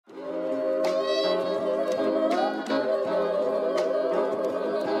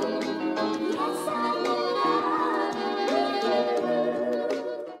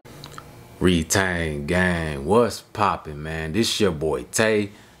Retain gang, what's poppin', man? This your boy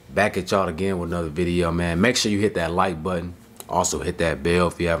Tay, back at y'all again with another video, man. Make sure you hit that like button. Also hit that bell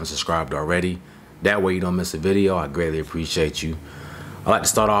if you haven't subscribed already. That way you don't miss a video. I greatly appreciate you. I like to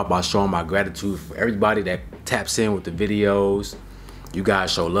start off by showing my gratitude for everybody that taps in with the videos. You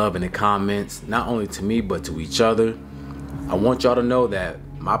guys show love in the comments, not only to me, but to each other. I want y'all to know that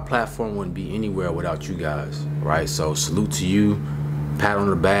my platform wouldn't be anywhere without you guys, right? So salute to you, pat on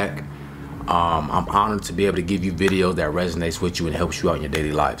the back. I'm honored to be able to give you videos that resonates with you and helps you out in your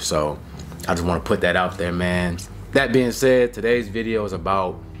daily life. So I just want to put that out there, man. That being said, today's video is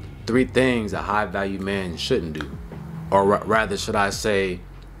about 3 things a high value man shouldn't do. Or rather, should I say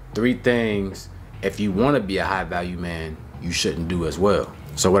 3 things if you want to be a high value man, you shouldn't do as well.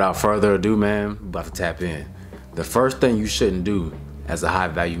 So without further ado, man, I'm about to tap in. The first thing you shouldn't do as a high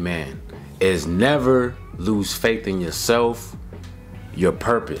value man is never lose faith in yourself, your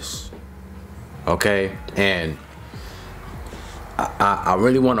purpose. Okay, and I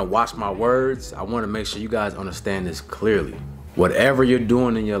really want to watch my words. I want to make sure you guys understand this clearly. Whatever you're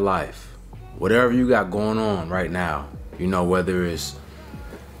doing in your life, whatever you got going on right now, you know, whether it's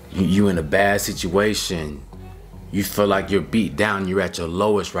you in a bad situation, you feel like you're beat down, you're at your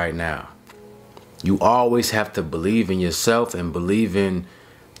lowest right now, you always have to believe in yourself and believe in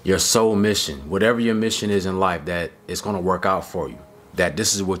your soul mission. Whatever your mission is in life, that it's going to work out for you, that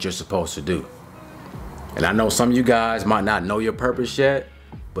this is what you're supposed to do. And I know some of you guys might not know your purpose yet,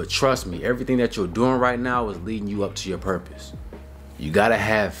 but trust me, everything that you're doing right now is leading you up to your purpose. You got to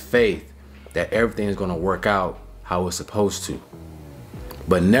have faith that everything is going to work out how it's supposed to.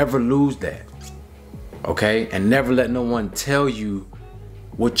 But never lose that, okay? And never let no one tell you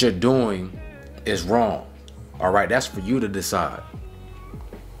what you're doing is wrong, all right? That's for you to decide.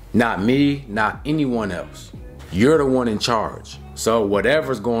 Not me, not anyone else. You're the one in charge. So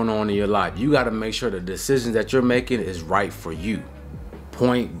whatever's going on in your life, you got to make sure the decisions that you're making is right for you.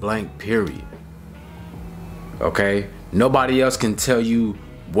 Point blank, period. Okay? Nobody else can tell you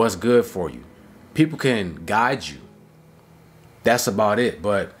what's good for you. People can guide you. That's about it.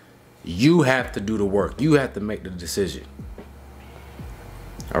 But you have to do the work. You have to make the decision.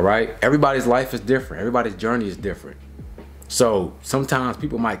 All right? Everybody's life is different. Everybody's journey is different. So sometimes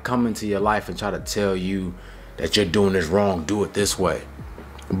people might come into your life and try to tell you that you're doing this wrong, do it this way.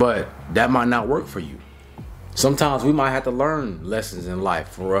 But that might not work for you. Sometimes we might have to learn lessons in life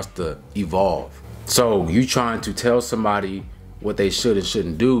for us to evolve. So you trying to tell somebody what they should and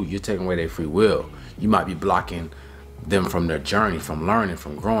shouldn't do, you're taking away their free will. You might be blocking them from their journey, from learning,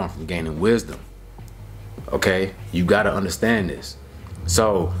 from growing, from gaining wisdom. Okay, you got to understand this.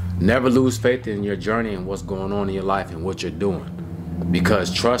 So never lose faith in your journey and what's going on in your life and what you're doing.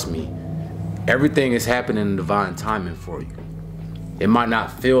 Because trust me, everything is happening in divine timing for you. It might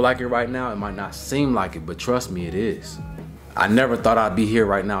not feel like it right now. It might not seem like it, but trust me, it is. I never thought I'd be here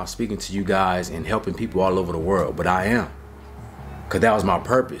right now speaking to you guys and helping people all over the world, but I am. Because that was my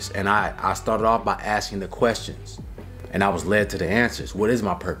purpose. And I started off by asking the questions. And I was led to the answers. What is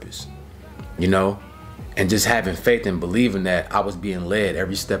my purpose? You know? And just having faith and believing that I was being led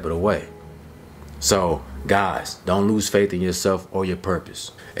every step of the way. So, guys, don't lose faith in yourself or your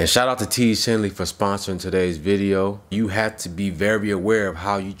purpose. And shout out to KaizanBlu for sponsoring today's video. You have to be very aware of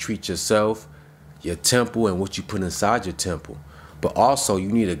how you treat yourself, your temple, and what you put inside your temple. But also, you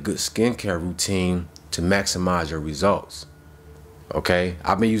need a good skincare routine to maximize your results. Okay?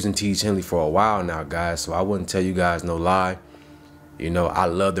 I've been using KaizanBlu for a while now, guys, so I wouldn't tell you guys no lie. You know, I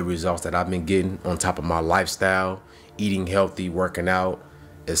love the results that I've been getting on top of my lifestyle, eating healthy, working out,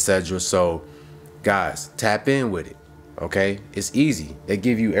 etc. So, guys, tap in with it, okay? It's easy. They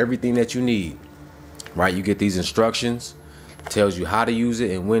give you everything that you need, right? You get these instructions, tells you how to use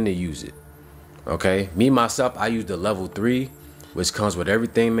it and when to use it, okay? Me, myself, I use the level 3, which comes with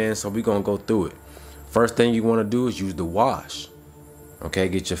everything, man, so we're going to go through it. First thing you want to do is use the wash, okay?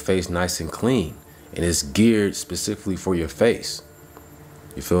 Get your face nice and clean, and it's geared specifically for your face.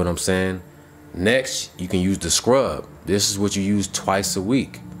 You feel what I'm saying? Next, you can use the scrub. This is what you use twice a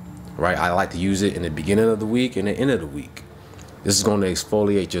week. Right, I like to use it in the beginning of the week and the end of the week. This is going to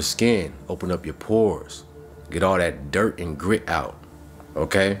exfoliate your skin, open up your pores, get all that dirt and grit out,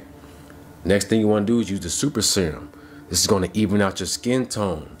 okay? Next thing you want to do is use the super serum. This is going to even out your skin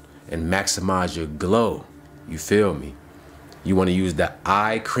tone and maximize your glow. You feel me? You want to use the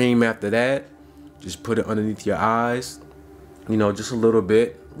eye cream after that. Just put it underneath your eyes, you know, just a little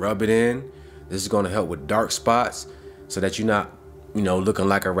bit, rub it in. This is going to help with dark spots so that you're not, you know, looking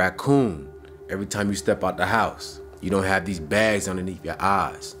like a raccoon every time you step out the house. You don't have these bags underneath your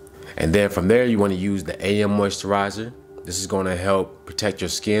eyes. And then from there, you want to use the AM moisturizer. This is going to help protect your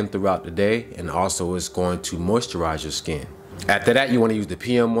skin throughout the day, and also it's going to moisturize your skin. After that, you want to use the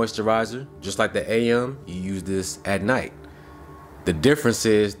PM moisturizer. Just like the AM, you use this at night. The difference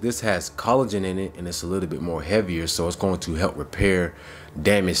is this has collagen in it and it's a little bit more heavier, so it's going to help repair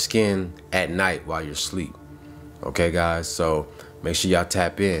damaged skin at night while you're asleep. Okay guys, so make sure y'all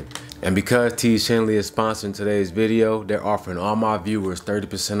tap in. And because Tees Shenley is sponsoring today's video, they're offering all my viewers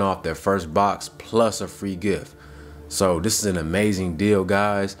 30% off their first box plus a free gift. So this is an amazing deal,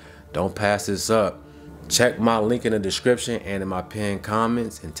 guys. Don't pass this up. Check my link in the description and in my pinned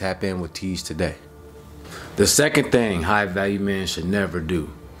comments and tap in with Tees today. The second thing high value men should never do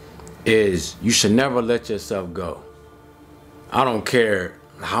is you should never let yourself go. I don't care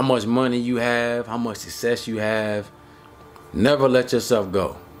how much money you have, how much success you have, never let yourself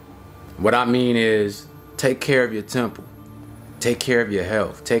go. What I mean is take care of your temple, take care of your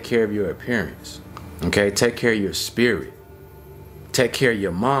health, take care of your appearance, okay? Take care of your spirit, take care of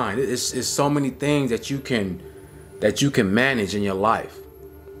your mind. It's so many things that you can manage in your life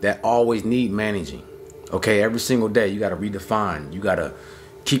that always need managing. Okay, every single day you got to redefine. You got to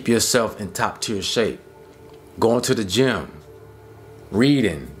keep yourself in top tier shape. Going to the gym,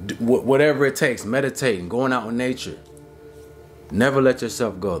 reading, whatever it takes, meditating, going out in nature. Never let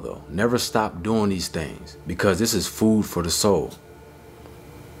yourself go though. Never stop doing these things because this is food for the soul.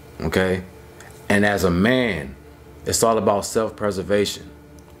 Okay? And as a man, it's all about self-preservation,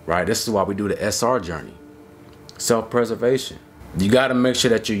 right? This is why we do the SR journey. Self-preservation. You got to make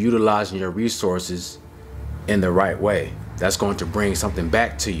sure that you're utilizing your resources in the right way. That's going to bring something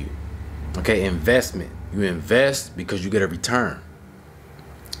back to you. Okay, investment. You invest because you get a return.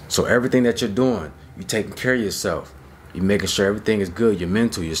 So everything that you're doing, you're taking care of yourself. You're making sure everything is good, your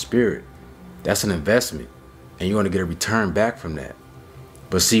mental, your spirit. That's an investment. And you're going to get a return back from that.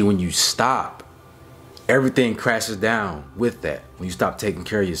 But see, when you stop, everything crashes down with that. When you stop taking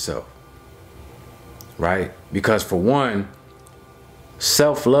care of yourself. Right? Because for one,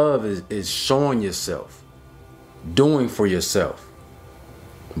 self-love is showing yourself. Doing for yourself,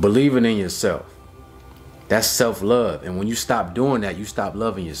 believing in yourself. That's self-love. And when you stop doing that, you stop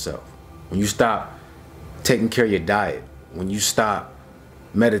loving yourself. When you stop taking care of your diet, when you stop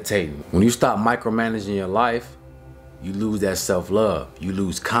meditating, when you stop micromanaging your life, you lose that self-love. You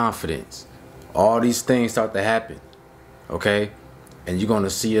lose confidence. All these things start to happen. Okay? And you're going to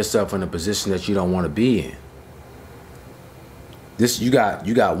see yourself in a position that you don't want to be in. You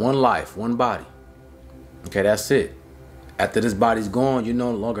got one life, one body. Okay, that's it. After this body's gone, you're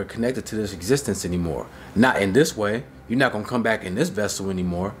no longer connected to this existence anymore. Not in this way. You're not going to come back in this vessel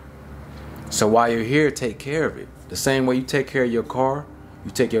anymore. So while you're here, take care of it. The same way you take care of your car.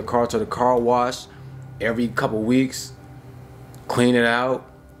 You take your car to the car wash every couple weeks. Clean it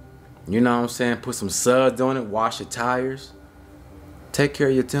out. You know what I'm saying? Put some suds on it. Wash your tires. Take care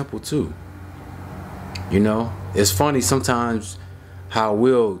of your temple too. You know, it's funny sometimes how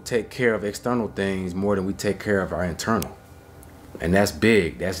we'll take care of external things more than we take care of our internal. And that's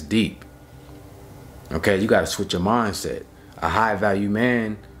big, that's deep. Okay, you gotta switch your mindset. A high value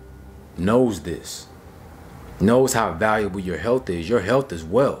man knows this. Knows how valuable your health is. Your health is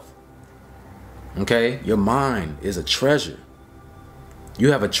wealth. Okay, your mind is a treasure.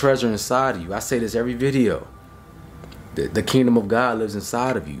 You have a treasure inside of you. I say this every video. The kingdom of God lives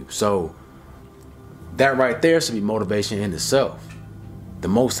inside of you. So that right there should be motivation in itself. The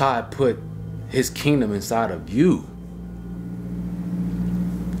Most High put his kingdom inside of you.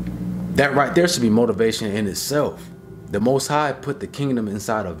 That right there should be motivation in itself. The Most High put the kingdom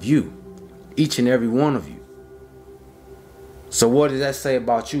inside of you. Each and every one of you. So what does that say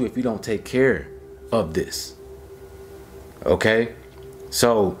about you if you don't take care of this? Okay?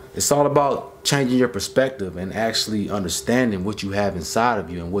 So it's all about changing your perspective and actually understanding what you have inside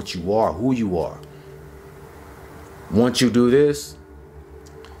of you and what you are, who you are. Once you do this,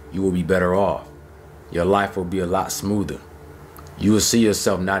 you will be better off. Your life will be a lot smoother. You will see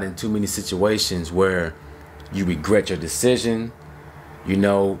yourself not in too many situations where you regret your decision, you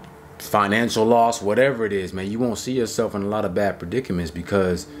know, financial loss, whatever it is, man. You won't see yourself in a lot of bad predicaments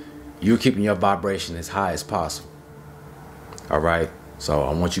because you're keeping your vibration as high as possible. All right? So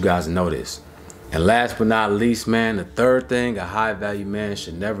I want you guys to know this. And last but not least, man, the third thing a high value man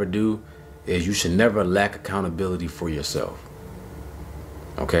should never do is you should never lack accountability for yourself.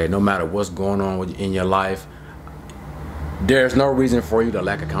 Okay, no matter what's going on in your life, there's no reason for you to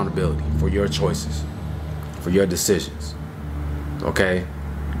lack accountability for your choices, for your decisions. Okay,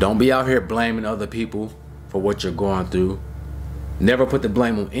 don't be out here blaming other people for what you're going through. Never put the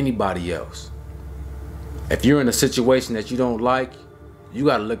blame on anybody else. If you're in a situation that you don't like, you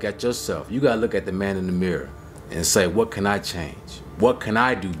got to look at yourself. You got to look at the man in the mirror and say, what can I change? What can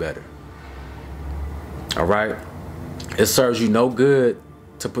I do better? All right? It serves you no good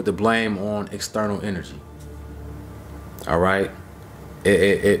to put the blame on external energy. All right?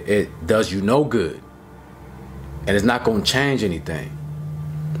 It does you no good. And it's not going to change anything.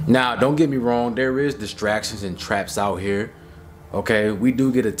 Now, don't get me wrong. There is distractions and traps out here. Okay? We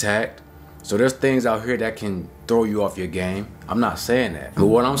do get attacked. So there's things out here that can throw you off your game. I'm not saying that. But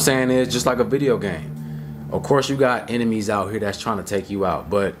what I'm saying is just like a video game. Of course, you got enemies out here that's trying to take you out.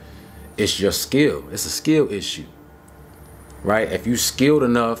 But it's your skill. It's a skill issue. Right? If you're skilled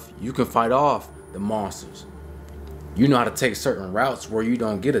enough, you can fight off the monsters. You know how to take certain routes where you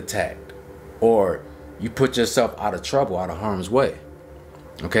don't get attacked. Or you put yourself out of trouble, out of harm's way.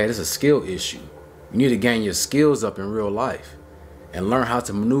 Okay? It's a skill issue. You need to gain your skills up in real life. And learn how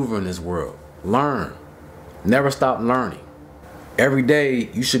to maneuver in this world. Learn. Never stop learning. Every day,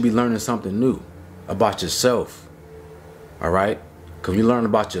 you should be learning something new about yourself. All right? Because you learn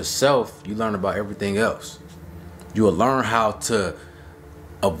about yourself, you learn about everything else. You will learn how to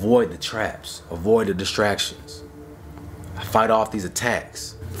avoid the traps, avoid the distractions. Fight off these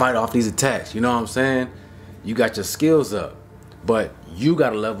attacks. Fight off these attacks. You know what I'm saying? You got your skills up, but you got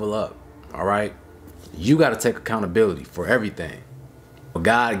to level up. All right? You got to take accountability for everything. But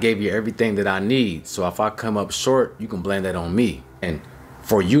God gave you everything that I need. So if I come up short, you can blame that on me. And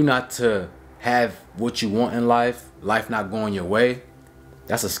for you not to have what you want in life not going your way,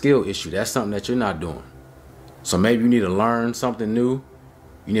 that's a skill issue. That's something that you're not doing. So maybe you need to learn something new.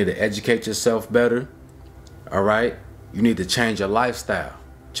 You need to educate yourself better. All right? You need to change your lifestyle,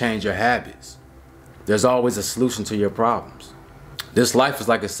 change your habits. There's always a solution to your problems. This life is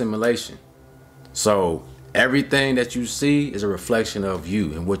like a simulation. So everything that you see is a reflection of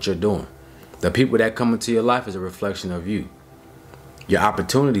you and what you're doing. The people that come into your life is a reflection of you. Your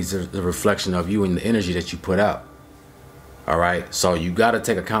opportunities are a reflection of you and the energy that you put out. All right? So you got to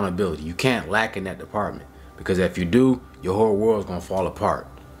take accountability. You can't lack in that department. Because if you do, your whole world is going to fall apart.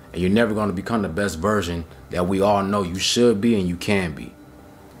 And you're never going to become the best version that we all know you should be and you can be.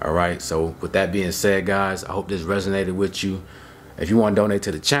 All right? So with that being said, guys, I hope this resonated with you. If you want to donate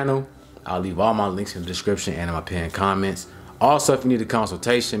to the channel, I'll leave all my links in the description and in my pinned comments. Also, if you need a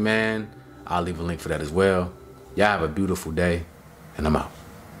consultation, man, I'll leave a link for that as well. Y'all have a beautiful day, and I'm out.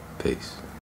 Peace.